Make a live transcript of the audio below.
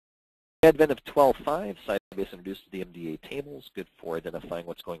advent of 12.5, Sybase introduced the MDA tables, good for identifying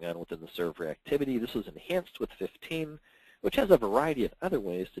what's going on within the server activity. This was enhanced with 15, which has a variety of other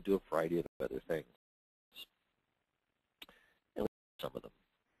ways to do a variety of other things. And some of them.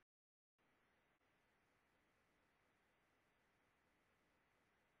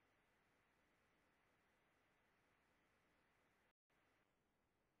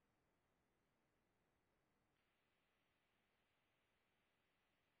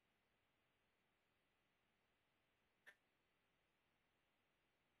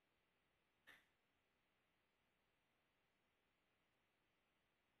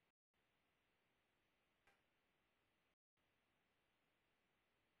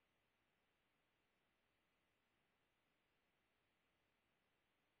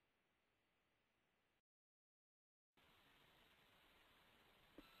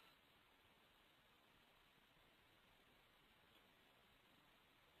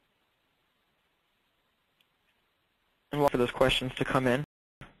 And we'll wait for those questions to come in.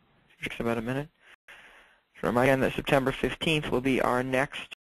 It takes about a minute. So remind again that September 15th will be our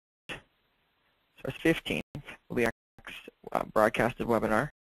next, sorry, 15th will be our next broadcasted webinar.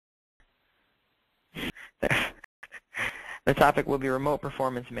 The topic will be remote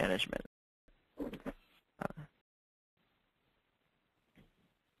performance management. I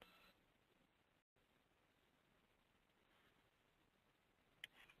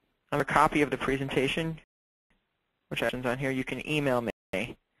have a copy of the presentation, which is on here. You can email me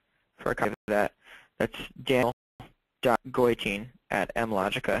for a copy of that. That's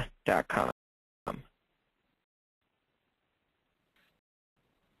daniel.goitin@mlogica.com.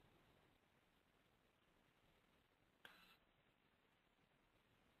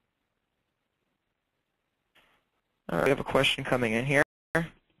 All right, we have a question coming in here.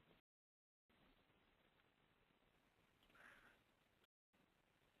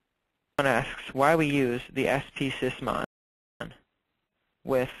 One asks why we use the SP sysmon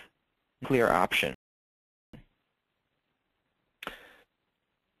with clear option.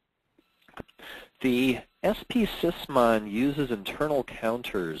 The SP sysmon uses internal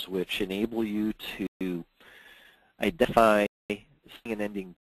counters which enable you to identify starting and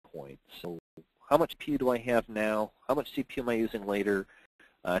ending points. So how much CPU do I have now? How much CPU am I using later?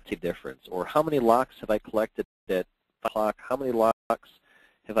 Take a difference. Or how many locks have I collected at 5 o'clock? How many locks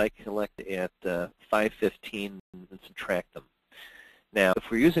have I collected at 5:15 and subtract them? Now, if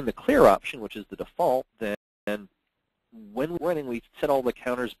we're using the clear option, which is the default, then when we're running, we set all the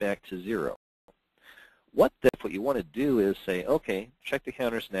counters back to 0. What you want to do is say, okay, check the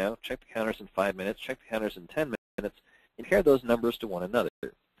counters now, check the counters in 5 minutes, check the counters in 10 minutes, and compare those numbers to one another.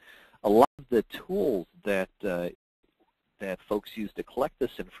 A lot of the tools that folks use to collect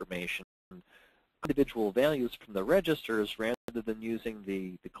this information, individual values from the registers rather than using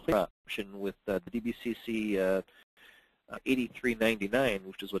the clear option with the DBCC 8399,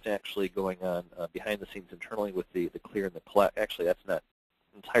 which is what's actually going on behind the scenes internally with the clear and the collect. Actually, that's not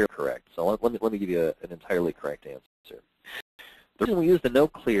entirely correct. So let me give you an entirely correct answer. The reason we use the no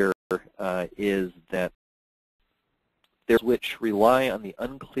clear is that there's which rely on the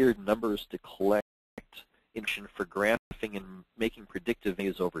uncleared numbers to collect information for graphing and making predictive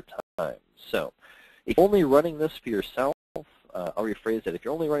values over time. So if you're only running this for yourself, I'll rephrase that. If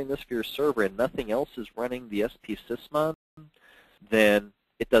you're only running this for your server and nothing else is running the SP sysmon, then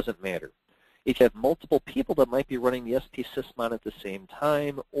it doesn't matter. If you have multiple people that might be running the SP sysmon at the same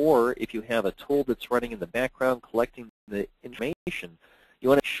time, or if you have a tool that's running in the background collecting the information, you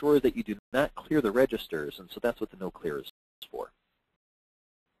want to make sure that you do not clear the registers, and so that's what the no clear is for.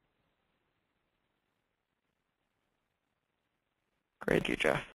 Great, thank you,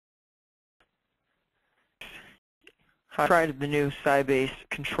 Jeff. I tried the new Sybase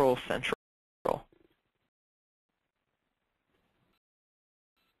Control Central.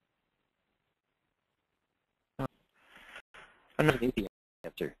 Another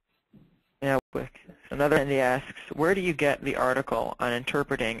answer. Yeah, quick. Another Andy asks, where do you get the article on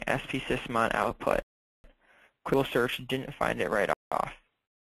interpreting SP sysmon output? Google search didn't find it right off.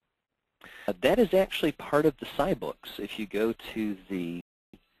 That is actually part of the Sybooks. If you go to the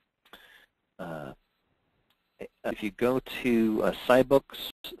Sybooks,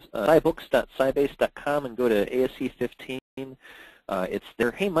 sybooks.sybase.com and go to ASE 15, it's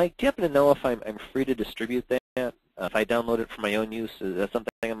there. Hey, Mike, do you happen to know if I'm free to distribute that? If I download it for my own use, is that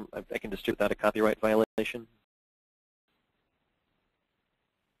something I can distribute without a copyright violation?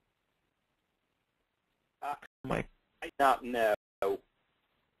 Mike, I don't know.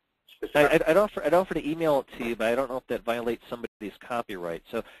 I'd offer to email it to you, but I don't know if that violates somebody's copyright.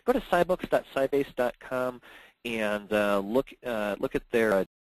 So go to sybooks.sybase.com and look at their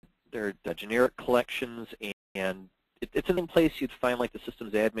They're generic collections, and it's in the place you'd find like the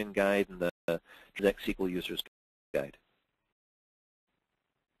Systems Admin Guide and the SQL Users Guide.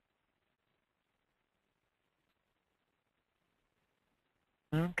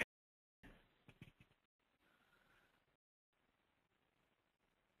 Okay.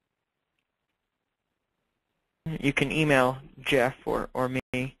 You can email Jeff or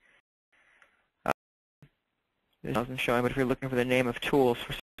me. This doesn't show him, but if you're looking for the name of tools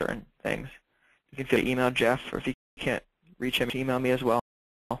for certain things, you can feel email Jeff, or if you can't reach him, email me as well.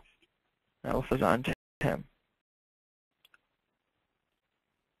 That will fuzz on to him.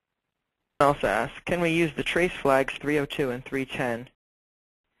 Also ask, can we use the trace flags 302 and 310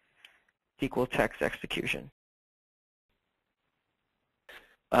 SQL text execution?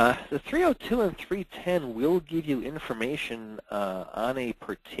 The 302 and 310 will give you information on a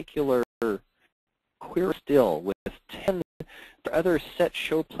particular query still, with 10 other set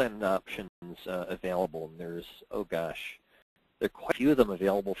show plan options available, and there's, oh gosh, there are quite a few of them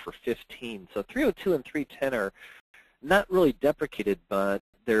available for 15. So 302 and 310 are not really deprecated, but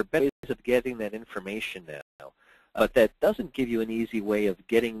they're better ways of getting that information now. But that doesn't give you an easy way of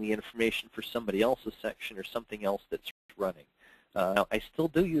getting the information for somebody else's section or something else that's running. Now, I still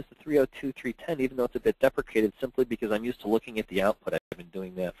do use the 302, 310, even though it's a bit deprecated, simply because I'm used to looking at the output. I've been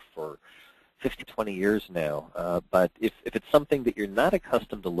doing that for 15, 20 years now. But if it's something that you're not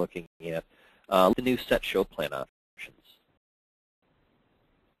accustomed to looking at, look at the new set show plan options.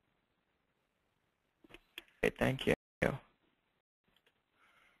 Great, thank you.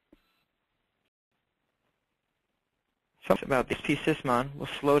 Something about the SP Sysmon will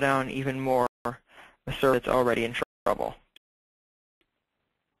slow down even more a server that's already in trouble.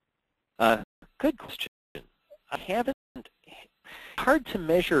 Good question. I haven't. Hard to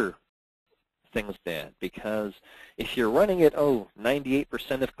measure things like that, because if you're running at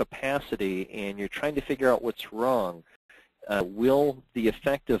 98% of capacity and you're trying to figure out what's wrong, will the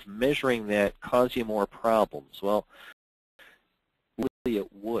effect of measuring that cause you more problems? Well, it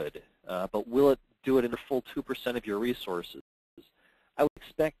would, but will it do it in the full 2% of your resources? I would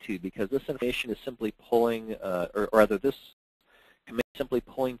expect to, because this information is simply pulling, or rather this command is simply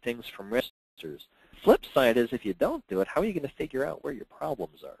pulling things from registers. Flip side is, if you don't do it, how are you going to figure out where your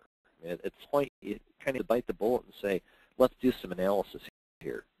problems are? At some point, you kind of bite the bullet and say, let's do some analysis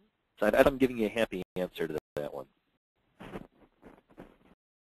here. So I'm giving you a happy answer to that one.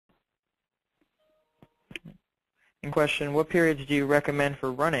 In question, what periods do you recommend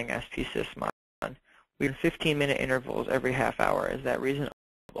for running SP Sysmon? We have 15-minute intervals every half hour. Is that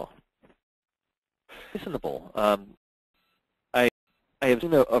reasonable? Reasonable. I have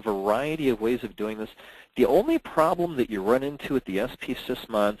seen a variety of ways of doing this. The only problem that you run into with the SP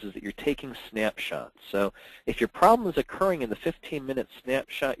Sysmons is that you're taking snapshots. So if your problem is occurring in the 15-minute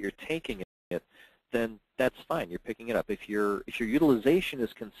snapshot you're taking it, then that's fine. You're picking it up. If your utilization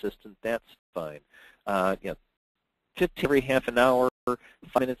is consistent, that's fine. 15 every half an hour, 5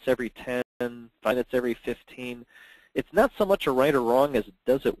 minutes every 10, 5 minutes every 15. It's not so much a right or wrong as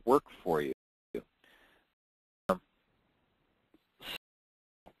does it work for you.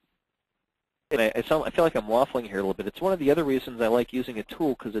 And I feel like I'm waffling here a little bit. It's one of the other reasons I like using a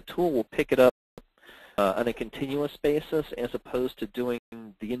tool, because a tool will pick it up on a continuous basis as opposed to doing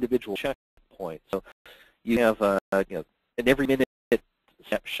the individual checkpoint. So you have an every minute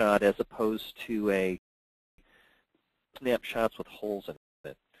snapshot as opposed to a snapshots with holes in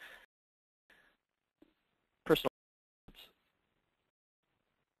it. Personal.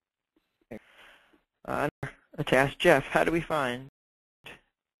 To ask Jeff, how do we find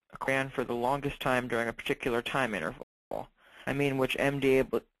a command for the longest time during a particular time interval? I mean, which MD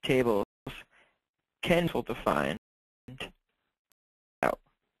tables can be defined out.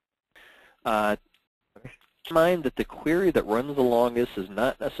 Keep in mind that the query that runs the longest is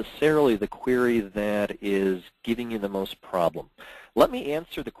not necessarily the query that is giving you the most problem. Let me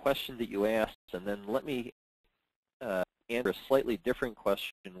answer the question that you asked, and then let me answer a slightly different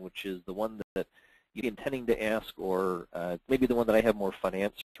question, which is the one that you're intending to ask, or maybe the one that I have more fun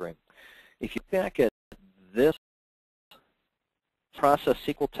answering. If you look back at this process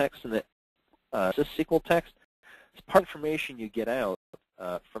SQL text and the SQL text, part of information you get out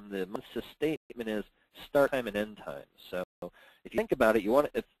from the sys statement is start time and end time. So if you think about it, you want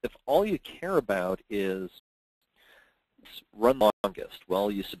if all you care about is run longest,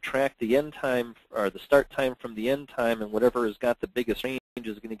 well, you subtract the end time or the start time from the end time, and whatever has got the biggest range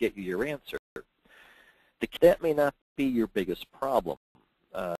is going to get you your answer. That may not be your biggest problem.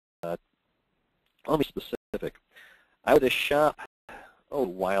 Let me be specific. I was at a shop a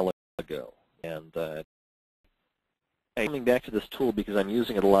while ago, and I'm coming back to this tool because I'm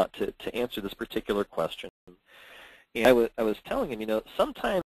using it a lot to answer this particular question. And I was telling him,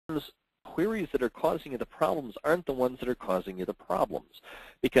 sometimes queries that are causing you the problems aren't the ones that are causing you the problems.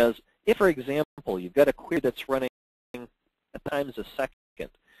 Because if, for example, you've got a query that's running at times a second,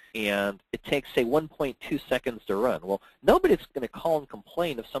 and it takes, say, 1.2 seconds to run, well, nobody's going to call and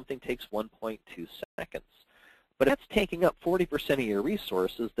complain if something takes 1.2 seconds. But if that's taking up 40% of your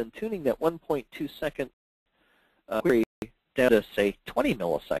resources, then tuning that 1.2 second query down to, say, 20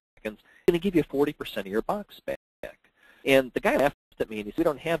 milliseconds is going to give you 40% of your box back. And the guy laughed at me and he said, we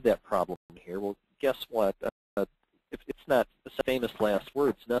don't have that problem here. Well, guess what? If it's not the famous last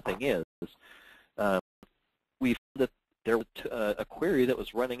words, nothing is. We found that there was a query that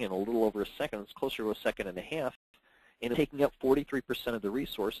was running in a little over a second. It's closer to a second and a half, and it's taking up 43% of the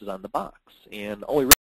resources on the box. And all we